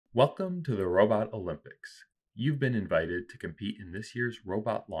Welcome to the Robot Olympics. You've been invited to compete in this year's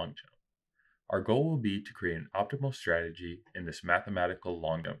robot long jump. Our goal will be to create an optimal strategy in this mathematical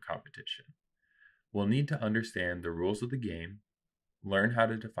long jump competition. We'll need to understand the rules of the game, learn how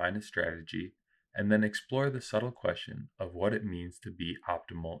to define a strategy, and then explore the subtle question of what it means to be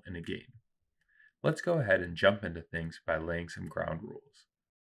optimal in a game. Let's go ahead and jump into things by laying some ground rules.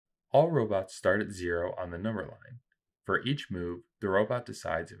 All robots start at 0 on the number line. For each move, the robot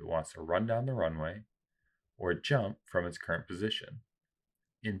decides if it wants to run down the runway or jump from its current position.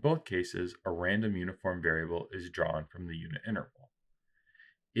 In both cases, a random uniform variable is drawn from the unit interval.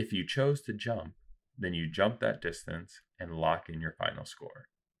 If you chose to jump, then you jump that distance and lock in your final score.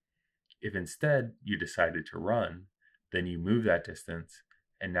 If instead you decided to run, then you move that distance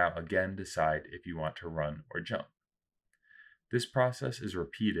and now again decide if you want to run or jump. This process is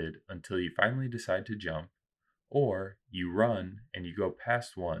repeated until you finally decide to jump, or you run and you go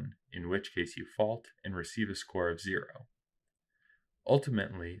past 1, in which case you fault and receive a score of 0.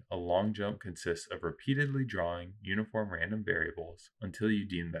 Ultimately, a long jump consists of repeatedly drawing uniform random variables until you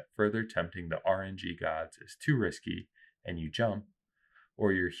deem that further tempting the RNG gods is too risky and you jump,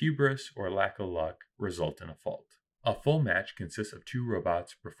 or your hubris or lack of luck result in a fault. A full match consists of 2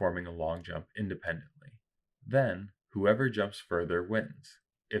 robots performing a long jump independently. Then, whoever jumps further wins.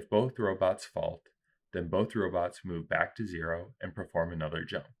 If both robots fault, then both robots move back to 0 and perform another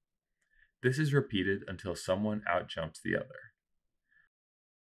jump. This is repeated until someone outjumps the other.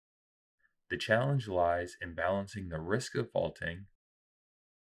 The challenge lies in balancing the risk of faulting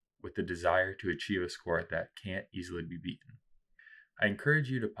with the desire to achieve a score that can't easily be beaten. I encourage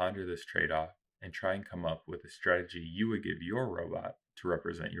you to ponder this trade-off and try and come up with a strategy you would give your robot to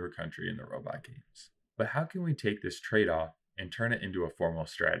represent your country in the robot games. But how can we take this trade-off and turn it into a formal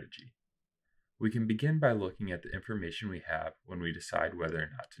strategy? We can begin by looking at the information we have when we decide whether or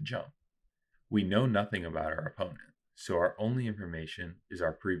not to jump. We know nothing about our opponent, so our only information is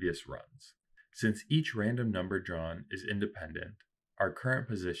our previous runs. Since each random number drawn is independent, our current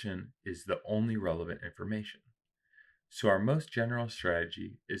position is the only relevant information. So our most general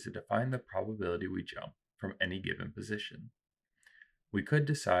strategy is to define the probability we jump from any given position. We could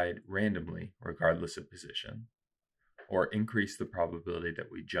decide randomly, regardless of position, or increase the probability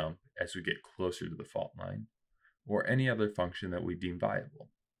that we jump as we get closer to the fault line, or any other function that we deem viable.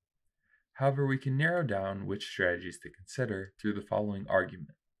 However, we can narrow down which strategies to consider through the following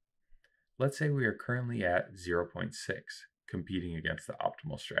argument. Let's say we are currently at 0.6, competing against the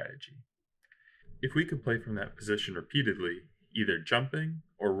optimal strategy. If we could play from that position repeatedly, either jumping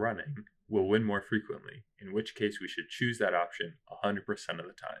or running will win more frequently, in which case we should choose that option 100% of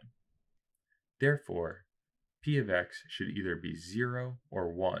the time. Therefore, P of x should either be 0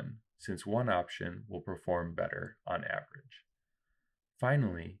 or 1, since one option will perform better on average.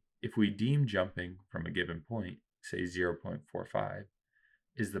 Finally, if we deem jumping from a given point, say 0.45,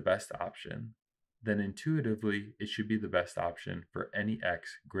 is the best option, then intuitively it should be the best option for any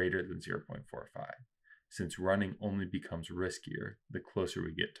x greater than 0.45, since running only becomes riskier the closer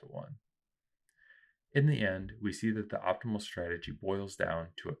we get to 1. In the end, we see that the optimal strategy boils down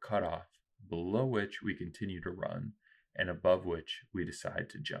to a cutoff below which we continue to run and above which we decide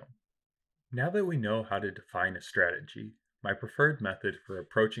to jump. Now that we know how to define a strategy, my preferred method for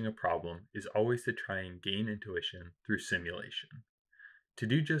approaching a problem is always to try and gain intuition through simulation. To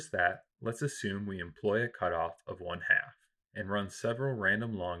do just that, let's assume we employ a cutoff of 1/2 and run several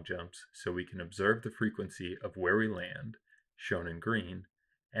random long jumps so we can observe the frequency of where we land, shown in green,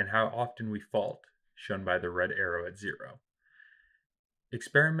 and how often we fault, shown by the red arrow at 0.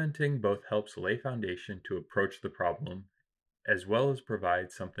 Experimenting both helps lay foundation to approach the problem, as well as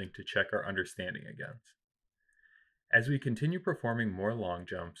provide something to check our understanding against. As we continue performing more long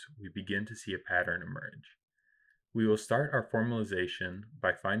jumps, we begin to see a pattern emerge. We will start our formalization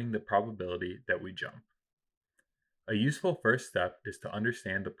by finding the probability that we jump. A useful first step is to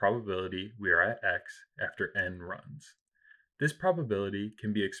understand the probability we are at x after n runs. This probability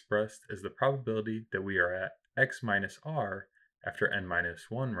can be expressed as the probability that we are at x minus r after n minus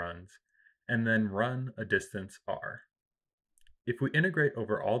 1 runs, and then run a distance r. If we integrate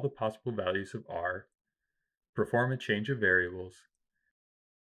over all the possible values of r, perform a change of variables,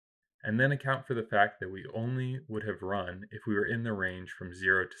 and then account for the fact that we only would have run if we were in the range from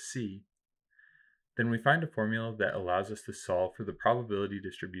 0 to c, then we find a formula that allows us to solve for the probability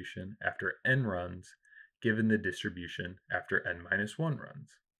distribution after n runs given the distribution after n minus 1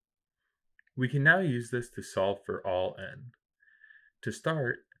 runs. We can now use this to solve for all n. To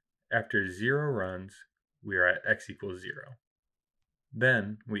start, after 0 runs, we are at x equals 0.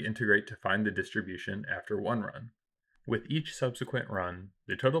 Then we integrate to find the distribution after 1 run. With each subsequent run,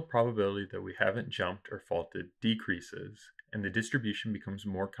 the total probability that we haven't jumped or faulted decreases, and the distribution becomes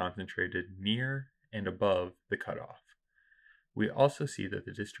more concentrated near and above the cutoff. We also see that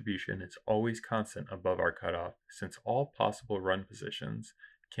the distribution is always constant above our cutoff, since all possible run positions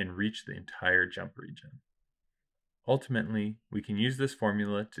can reach the entire jump region. Ultimately, we can use this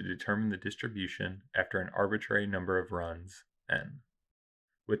formula to determine the distribution after an arbitrary number of runs, n.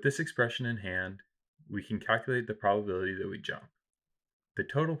 With this expression in hand, we can calculate the probability that we jump. The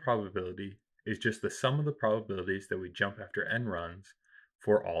total probability is just the sum of the probabilities that we jump after n runs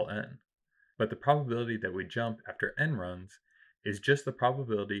for all n. But the probability that we jump after n runs is just the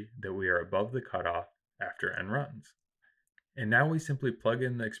probability that we are above the cutoff after n runs. And now we simply plug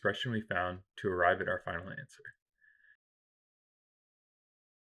in the expression we found to arrive at our final answer.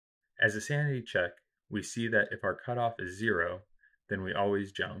 As a sanity check, we see that if our cutoff is 0, then we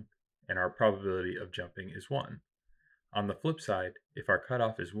always jump, and our probability of jumping is 1. On the flip side, if our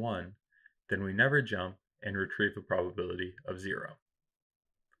cutoff is 1, then we never jump and retrieve a probability of 0.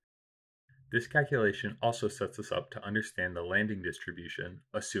 This calculation also sets us up to understand the landing distribution,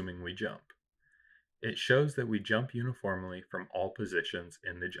 assuming we jump. It shows that we jump uniformly from all positions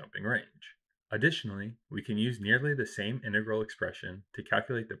in the jumping range. Additionally, we can use nearly the same integral expression to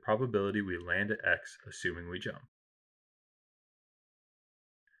calculate the probability we land at x, assuming we jump.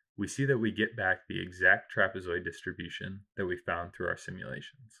 We see that we get back the exact trapezoid distribution that we found through our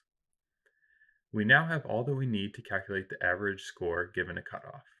simulations. We now have all that we need to calculate the average score given a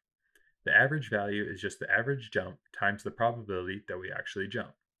cutoff. The average value is just the average jump times the probability that we actually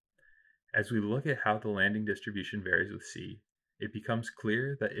jump. As we look at how the landing distribution varies with c, it becomes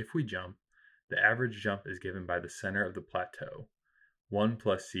clear that if we jump, the average jump is given by the center of the plateau, 1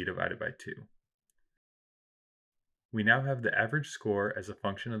 plus c divided by 2. We now have the average score as a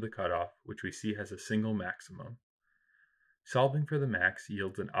function of the cutoff, which we see has a single maximum. Solving for the max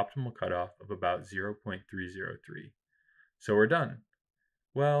yields an optimal cutoff of about 0.303. So we're done.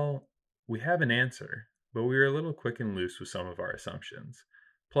 Well, we have an answer, but we were a little quick and loose with some of our assumptions.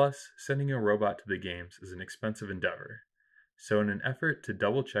 Plus, sending a robot to the games is an expensive endeavor. So in an effort to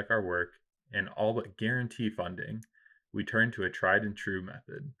double-check our work and all but guarantee funding, we turn to a tried and true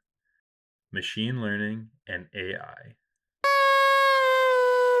method: machine learning and AI.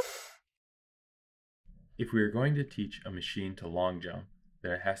 If we are going to teach a machine to long jump,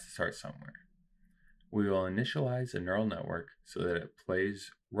 then it has to start somewhere. We will initialize a neural network so that it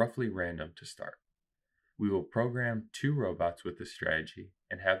plays roughly random to start. We will program 2 robots with this strategy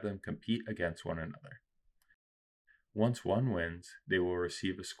and have them compete against one another. Once one wins, they will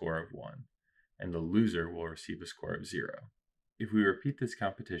receive a score of 1, and the loser will receive a score of 0. If we repeat this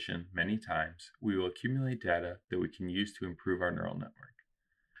competition many times, we will accumulate data that we can use to improve our neural network.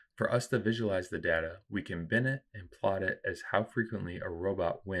 For us to visualize the data, we can bin it and plot it as how frequently a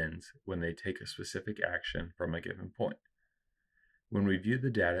robot wins when they take a specific action from a given point. When we view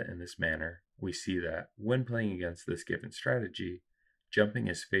the data in this manner, we see that when playing against this given strategy, jumping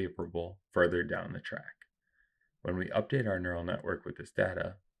is favorable further down the track. When we update our neural network with this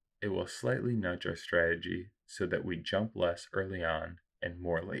data, it will slightly nudge our strategy so that we jump less early on and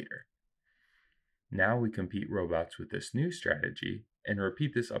more later. Now we compete robots with this new strategy and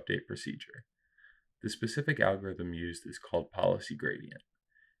repeat this update procedure. The specific algorithm used is called policy gradient.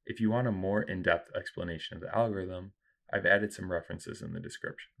 If you want a more in-depth explanation of the algorithm, I've added some references in the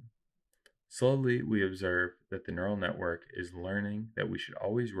description. Slowly, we observe that the neural network is learning that we should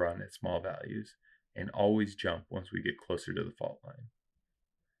always run at small values and always jump once we get closer to the fault line.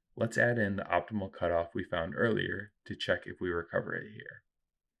 Let's add in the optimal cutoff we found earlier to check if we recover it here.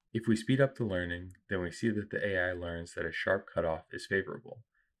 If we speed up the learning, then we see that the AI learns that a sharp cutoff is favorable,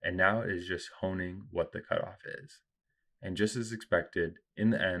 and now it is just honing what the cutoff is. And just as expected, in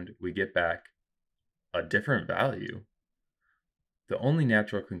the end, we get back a different value. The only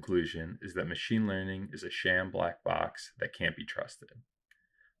natural conclusion is that machine learning is a sham black box that can't be trusted.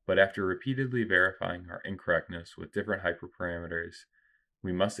 But after repeatedly verifying our incorrectness with different hyperparameters,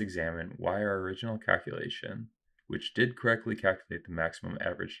 we must examine why our original calculation, which did correctly calculate the maximum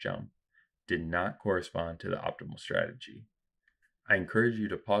average jump, did not correspond to the optimal strategy. I encourage you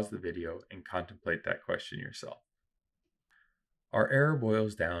to pause the video and contemplate that question yourself. Our error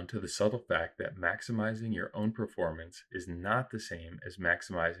boils down to the subtle fact that maximizing your own performance is not the same as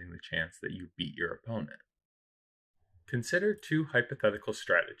maximizing the chance that you beat your opponent. Consider 2 hypothetical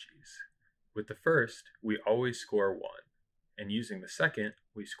strategies. With the first, we always score 1, and using the second,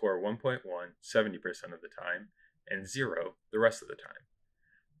 we score 1.1 70% of the time, and 0 the rest of the time.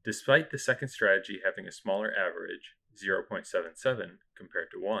 Despite the second strategy having a smaller average, 0.77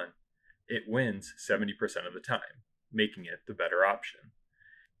 compared to 1, it wins 70% of the time. making it the better option.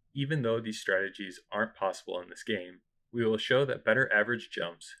 Even though these strategies aren't possible in this game, we will show that better average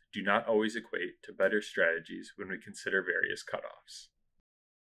jumps do not always equate to better strategies when we consider various cutoffs.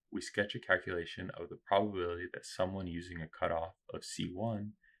 We sketch a calculation of the probability that someone using a cutoff of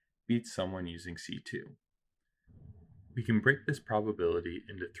C1 beats someone using C2. We can break this probability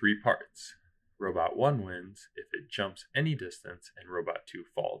into 3 parts. Robot 1 wins if it jumps any distance and Robot 2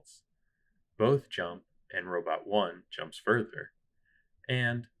 faults, both jump and Robot 1 jumps further,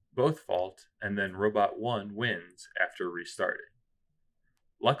 and both fault and then Robot 1 wins after restarting.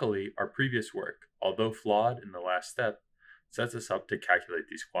 Luckily, our previous work, although flawed in the last step, sets us up to calculate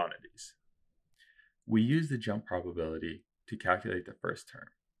these quantities. We use the jump probability to calculate the first term.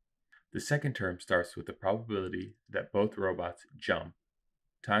 The second term starts with the probability that both robots jump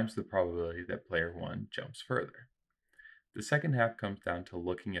times the probability that player 1 jumps further. The second half comes down to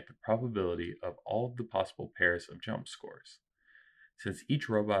looking at the probability of all of the possible pairs of jump scores. Since each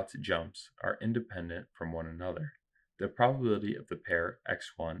robot's jumps are independent from one another, the probability of the pair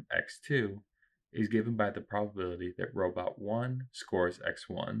x1, x2 is given by the probability that robot 1 scores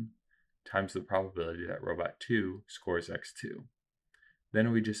x1 times the probability that robot 2 scores x2.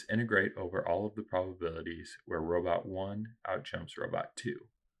 Then we just integrate over all of the probabilities where robot 1 outjumps robot 2,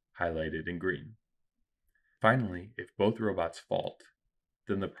 highlighted in green. Finally, if both robots fault,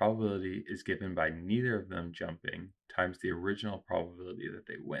 then the probability is given by neither of them jumping times the original probability that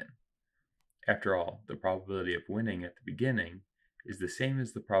they win. After all, the probability of winning at the beginning is the same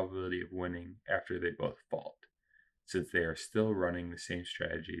as the probability of winning after they both fault, since they are still running the same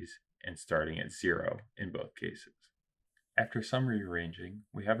strategies and starting at 0 in both cases. After some rearranging,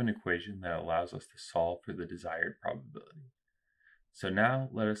 we have an equation that allows us to solve for the desired probability. So now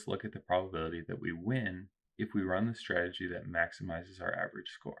let us look at the probability that we win if we run the strategy that maximizes our average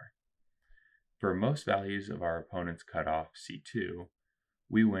score. For most values of our opponent's cutoff, C2,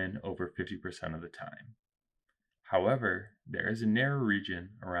 we win over 50% of the time. However, there is a narrow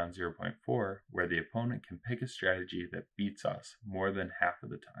region around 0.4 where the opponent can pick a strategy that beats us more than half of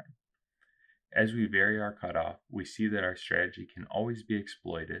the time. As we vary our cutoff, we see that our strategy can always be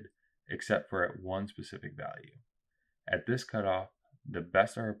exploited except for at one specific value. At this cutoff, the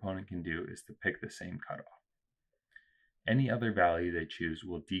best our opponent can do is to pick the same cutoff. Any other value they choose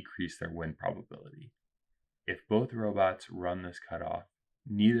will decrease their win probability. If both robots run this cutoff,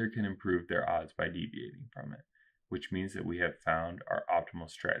 neither can improve their odds by deviating from it, which means that we have found our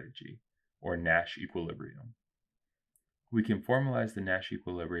optimal strategy, or Nash equilibrium. We can formalize the Nash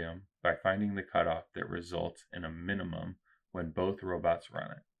equilibrium by finding the cutoff that results in a minimum when both robots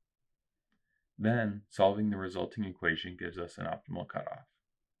run it. Then, solving the resulting equation gives us an optimal cutoff.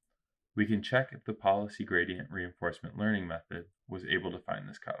 We can check if the policy gradient reinforcement learning method was able to find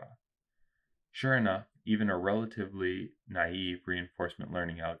this cutoff. Sure enough, even a relatively naive reinforcement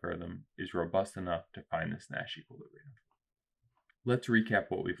learning algorithm is robust enough to find this Nash equilibrium. Let's recap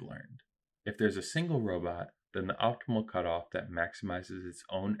what we've learned. If there's a single robot, then the optimal cutoff that maximizes its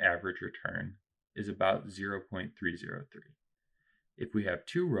own average return is about 0.303. If we have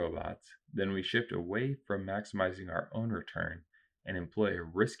 2 robots, then we shift away from maximizing our own return and employ a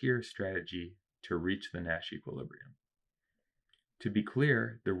riskier strategy to reach the Nash equilibrium. To be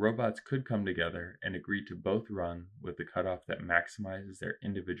clear, the robots could come together and agree to both run with the cutoff that maximizes their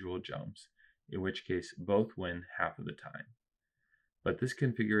individual jumps, in which case both win half of the time. But this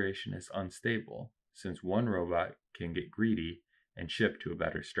configuration is unstable, since one robot can get greedy and shift to a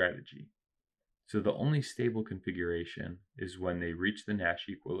better strategy. So the only stable configuration is when they reach the Nash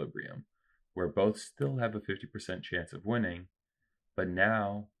equilibrium, where both still have a 50% chance of winning, but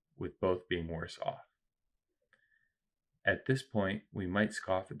now with both being worse off. At this point, we might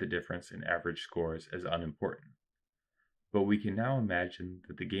scoff at the difference in average scores as unimportant. But we can now imagine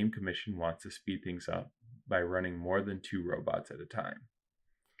that the game commission wants to speed things up by running more than 2 robots at a time.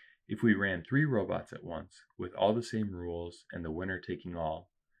 If we ran 3 robots at once, with all the same rules and the winner taking all,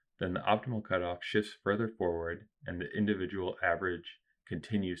 then the optimal cutoff shifts further forward and the individual average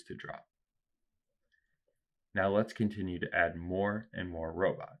continues to drop. Now let's continue to add more and more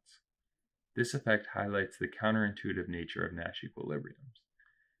robots. This effect highlights the counterintuitive nature of Nash equilibriums.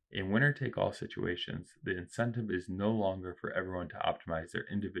 In winner-take-all situations, the incentive is no longer for everyone to optimize their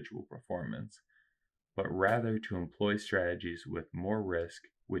individual performance, but rather to employ strategies with more risk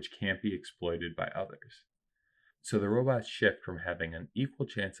which can't be exploited by others. So the robots shift from having an equal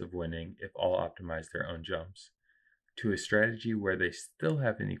chance of winning if all optimize their own jumps, to a strategy where they still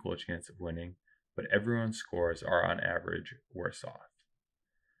have an equal chance of winning, but everyone's scores are on average worse off.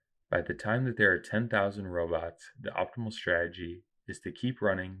 By the time that there are 10,000 robots, the optimal strategy is to keep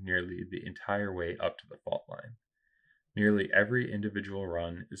running nearly the entire way up to the fault line. Nearly every individual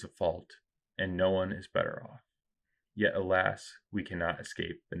run is a fault, and no one is better off. Yet, alas, we cannot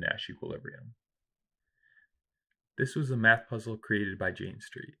escape the Nash equilibrium. This was a math puzzle created by Jane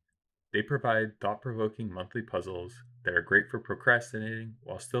Street. They provide thought-provoking monthly puzzles that are great for procrastinating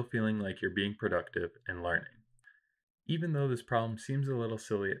while still feeling like you're being productive and learning. Even though this problem seems a little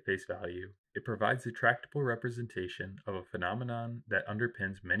silly at face value, it provides a tractable representation of a phenomenon that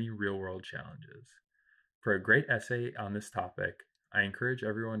underpins many real-world challenges. For a great essay on this topic, I encourage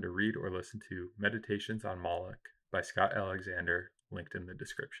everyone to read or listen to Meditations on Moloch by Scott Alexander, linked in the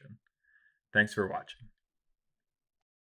description. Thanks for watching.